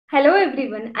Hello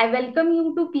everyone, I welcome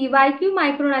you to PYQ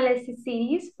microanalysis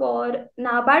series for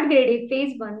NABARD Grade A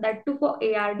Phase 1, that too for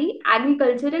ARD,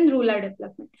 Agriculture and Rural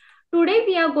Development. Today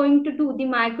we are going to do the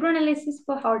microanalysis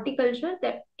for horticulture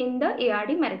that in the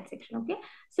ARD merit section. Okay,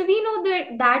 so we know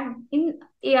that in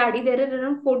ARD there are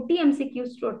around 40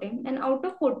 MCQs to attempt, and out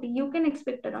of 40 you can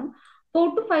expect around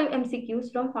 4 to 5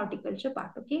 MCQs from horticulture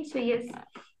part. Okay, so yes,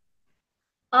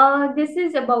 this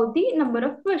is about the number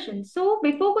of questions. So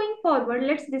before going forward,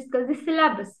 let's discuss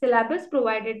the syllabus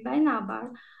provided by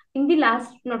NABARD in the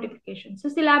last notification. So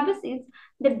syllabus is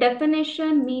the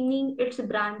definition, meaning, its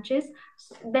branches,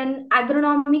 then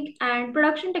agronomic and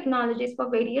production technologies for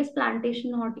various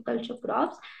plantation horticulture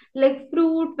crops like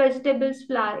fruit, vegetables,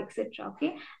 flower, etc.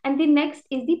 Okay, and the next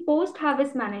is the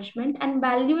post-harvest management and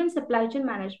value and supply chain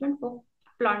management for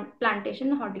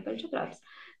plantation horticulture crops.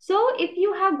 So if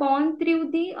you have gone through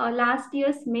the last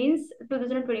year's mains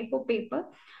 2024 paper,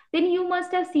 then you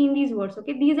must have seen these words.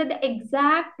 Okay, these are the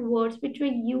exact words which were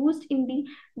used in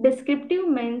the descriptive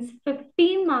mains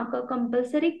 15 marker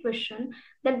compulsory question.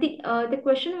 That the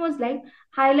question was like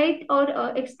highlight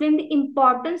or explain the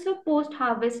importance of post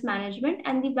harvest management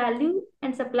and the value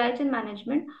and supply chain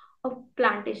management of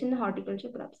plantation horticulture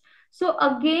crops. So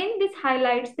again, this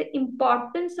highlights the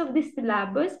importance of the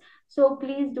syllabus, so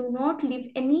please do not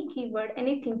leave any keyword,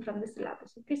 anything from the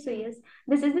syllabus. Okay, so yes,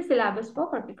 this is the syllabus for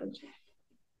horticulture.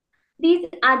 These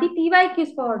are the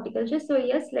PYQs for horticulture. So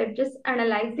yes, let's just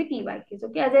analyze the PYQs.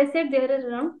 Okay, as I said, there are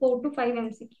around 4 to 5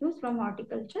 MCQs from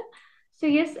horticulture. So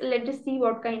yes, let's just see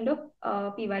what kind of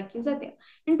PYQs are there.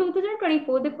 In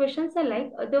 2024, the questions are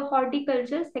like the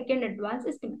horticulture second advanced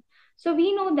estimate. So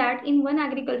we know that in one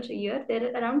agriculture year, there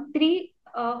are around 3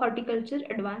 horticulture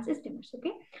advanced estimates.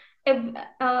 Okay,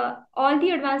 all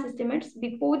the advanced estimates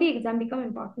before the exam become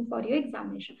important for your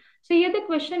examination. So here the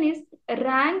question is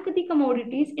rank the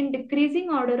commodities in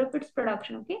decreasing order of its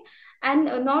production. Okay, and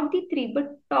not the 3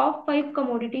 but top 5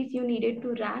 commodities you needed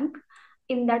to rank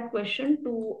in that question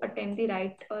to attempt the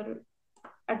right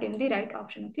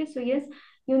option. Okay, so yes,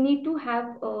 you need to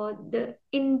have the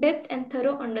in-depth and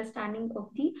thorough understanding of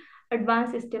the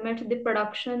advanced estimates, the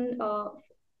production of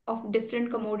different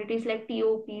commodities like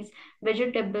TOPs,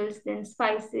 vegetables, then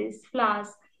spices, flowers,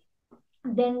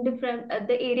 then different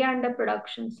the area under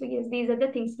production. So yes, these are the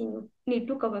things you need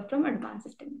to cover from advanced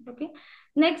estimate. Okay,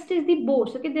 next is the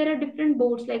boards. Okay, there are different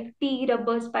boards like tea,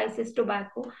 rubber, spices,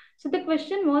 tobacco. So the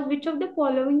question was, which of the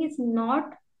following is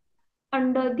not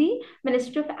under the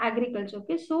Ministry of Agriculture?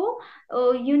 Okay, so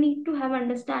you need to have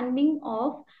understanding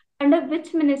of under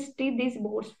which ministry these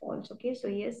boards falls. Okay, so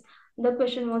yes, the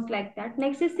question was like that.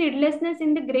 Next is seedlessness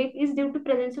in the grape is due to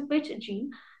presence of which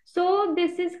gene? So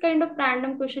this is kind of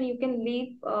random question. You can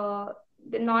leave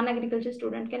the non-agriculture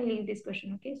student can leave this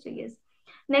question. Okay, so yes.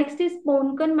 Next is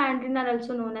Ponkan Mandarin are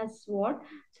also known as what?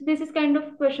 So this is kind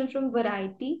of question from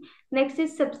variety. Next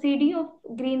is subsidy of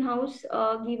greenhouse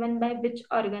given by which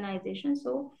organization?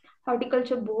 So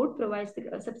Horticulture Board provides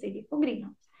the subsidy for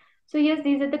greenhouse. So yes,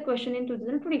 these are the question in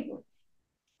 2024.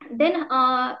 Then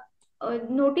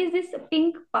notice this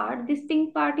pink part. This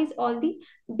pink part is all the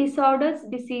disorders,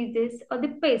 diseases, or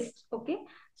the pests. Okay,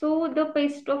 so the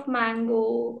pest of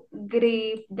mango,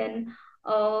 grape, then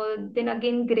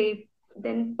again grape,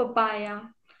 then papaya,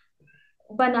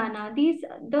 banana. These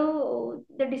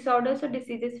the disorders or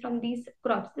diseases from these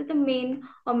crops. The main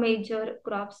or major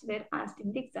crops were asked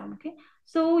in the exam. Okay,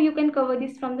 so you can cover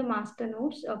this from the master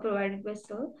notes provided by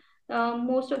sir.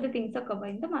 Most of the things are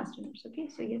covered in the master notes. Okay,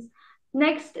 so yes.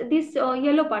 Next, this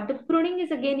yellow part, the pruning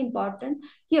is again important.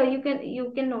 Here you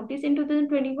can notice in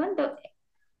 2021 the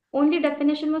only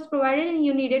definition was provided and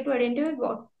you needed to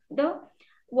identify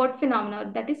what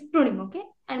phenomena, that is pruning. Okay,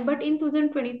 and but in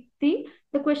 2023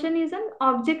 the question is an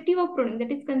objective of pruning, that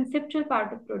is conceptual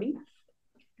part of pruning.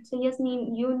 So yes,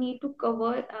 you need to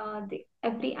cover the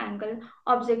every angle,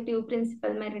 objective,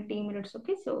 principle, merit, demerits.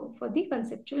 Okay, so for the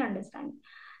conceptual understanding.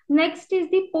 Next is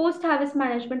the post harvest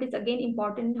management is again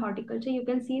important in horticulture. You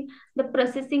can see the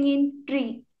processing in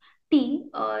tea,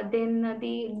 then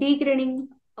the degrading,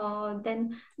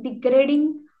 then the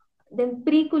grading, then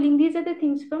pre-cooling. These are the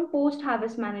things from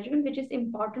post-harvest management, which is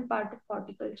important part of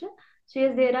horticulture. So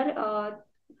yes, there are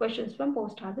questions from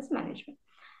post-harvest management.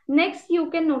 Next, you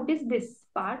can notice this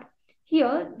part.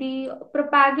 Here, the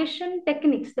propagation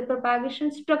techniques, the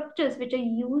propagation structures which are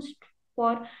used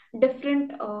for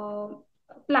different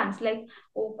plants, like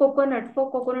coconut.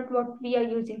 For coconut, what we are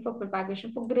using for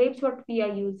propagation. For grapes, what we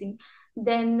are using.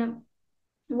 Then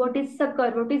what is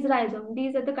sucker, what is rhizome?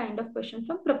 These are the kind of questions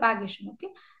from propagation. Okay,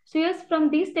 so yes,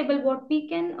 from this table what we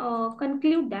can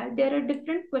conclude that there are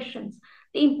different questions.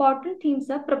 The important themes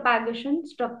are propagation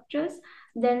structures,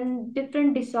 then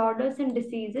different disorders and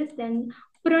diseases, then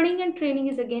pruning and training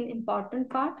is again important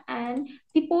part, and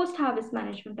the post harvest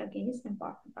management again is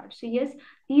important part. So yes,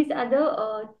 these are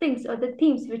the things or the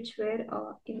themes which were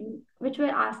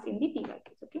asked in the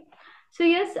PYQs. Okay, so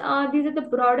yes, these are the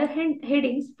broader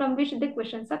headings from which the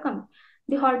questions are coming.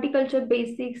 The horticulture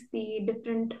basics, the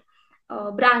different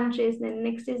branches. Then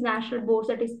next is national boards,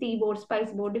 that is tea board,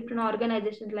 spice board, different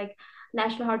organizations like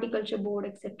National Horticulture Board,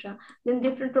 etc. Then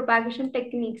different propagation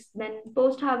techniques, then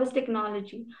post-harvest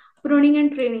technology, pruning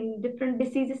and training, different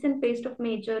diseases and pests of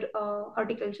major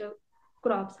horticulture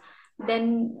crops,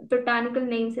 then botanical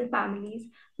names and families,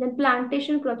 then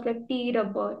plantation crops like tea,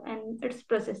 rubber, and its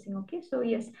processing. Okay, so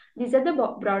yes, these are the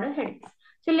broader headings.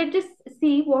 So let's just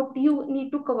see what you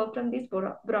need to cover from these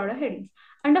broader headings.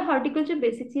 Under horticulture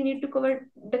basics, you need to cover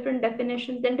different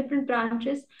definitions, then different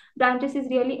branches. Branches is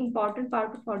really important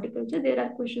part of horticulture. There are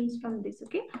questions from this.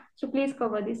 Okay, so please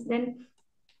cover this. Then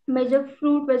measure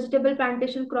fruit, vegetable,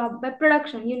 plantation crop by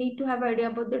production. You need to have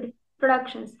idea about the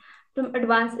productions from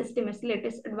advanced estimates,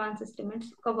 latest advanced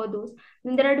estimates, cover those.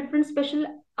 Then there are different special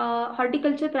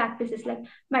horticulture practices like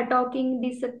mattocking,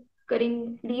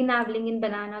 desuckering, denaveling in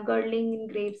banana, girdling in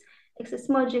grapes,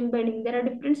 smudging, bedding. There are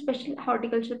different special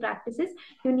horticulture practices.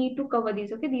 You need to cover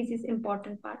these. Okay, this is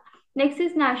important part. Next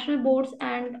is national boards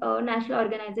and national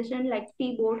organization like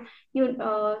tea board,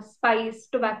 spice,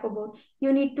 tobacco board.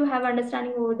 You need to have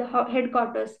understanding over the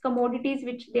headquarters, commodities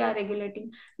which they are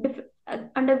regulating,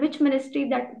 under which ministry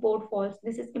that board falls.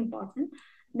 This is important.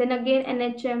 Then again,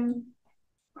 NHM,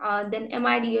 then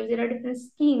MIDs, there are different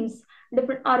schemes,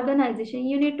 different organization.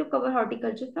 You need to cover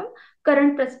horticulture from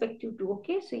current perspective too.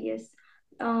 Okay, so yes,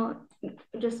 uh,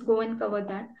 just go and cover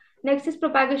that. Next is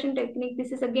propagation technique.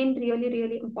 This is again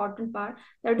really important part.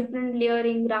 There are different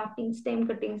layering, grafting, stem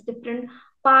cuttings, different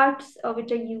parts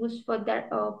which are used for that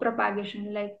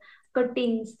propagation, like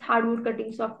cuttings, hardwood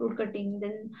cutting, softwood cutting.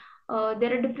 Then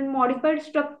there are different modified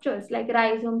structures like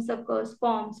rhizomes, suckers,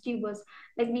 palms, tubers.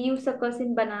 Like we use suckers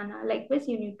in banana. Likewise,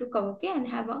 you need to cover, okay, and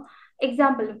have a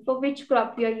example for which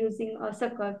crop you are using a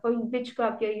sucker, for which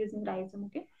crop you are using rhizome.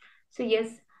 Okay, so yes,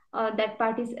 that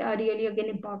part is really again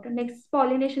important. Next,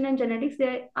 pollination and genetics.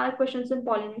 There are questions on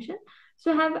pollination,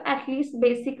 so have at least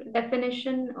basic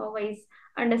definition wise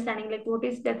understanding, like what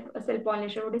is self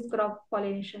pollination, what is crop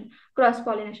pollination, cross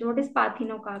pollination, what is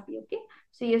parthenocarpy. Okay,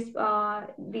 so yes,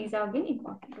 these are again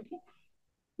important. Okay,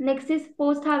 next is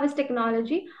post-harvest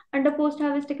technology. Under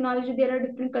post-harvest technology, there are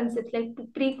different concepts like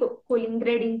pre-cooling,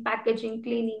 grading, packaging,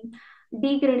 cleaning,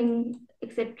 degrading,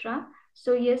 etc.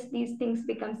 So yes, these things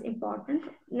becomes important.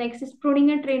 Next is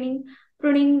pruning and training.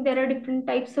 Pruning, there are different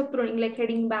types of pruning like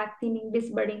heading back, thinning,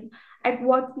 disbudding. At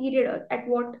what period, at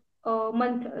what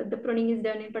month the pruning is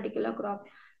done in particular crop.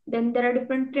 Then there are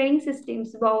different training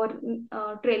systems, bower,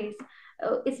 trellis.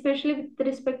 Especially with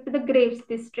respect to the grapes,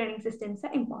 these training systems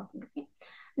are important. Okay?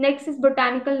 Next is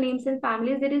botanical names and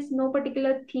families. There is no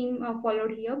particular theme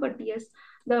followed here, but yes,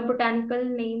 the botanical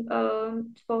name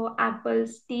for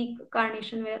apples, teak,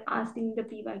 carnation were asked in the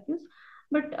PYQs.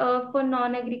 But for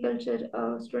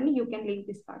non-agriculture student, you can leave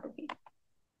this part. Okay.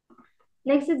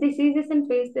 Next is diseases and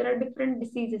pests. There are different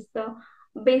diseases. The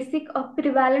basic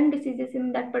prevalent diseases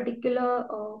in that particular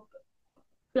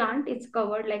plant is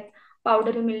covered, like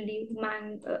powdery mildew,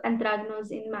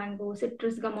 anthracnose in mango,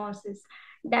 citrus gummosis,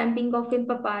 damping of in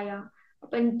papaya,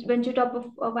 when top of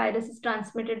a virus is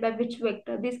transmitted by which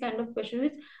vector. These kind of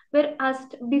questions were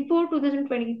asked before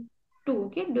 2022.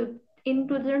 Okay, in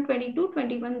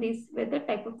 2022-21, these were the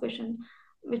type of questions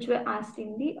which were asked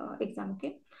in the exam.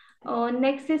 Okay.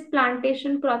 Next is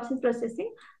plantation crops and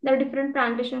processing. There are different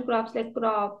plantation crops like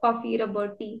crop, coffee,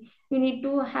 rubber, tea. You need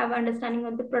to have understanding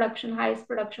of the production, highest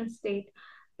production state.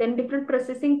 Then different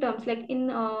processing terms like in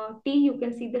tea, you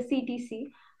can see the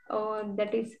CTC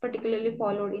that is particularly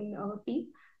followed in tea.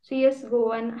 So yes,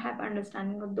 go and have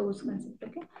understanding of those concepts.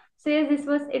 Okay. So yes, this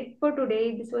was it for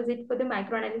today. This was it for the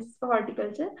microanalysis for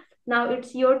horticulture. Now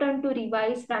it's your turn to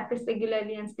revise, practice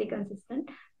regularly, and stay consistent.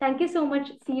 Thank you so much.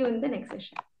 See you in the next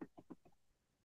session.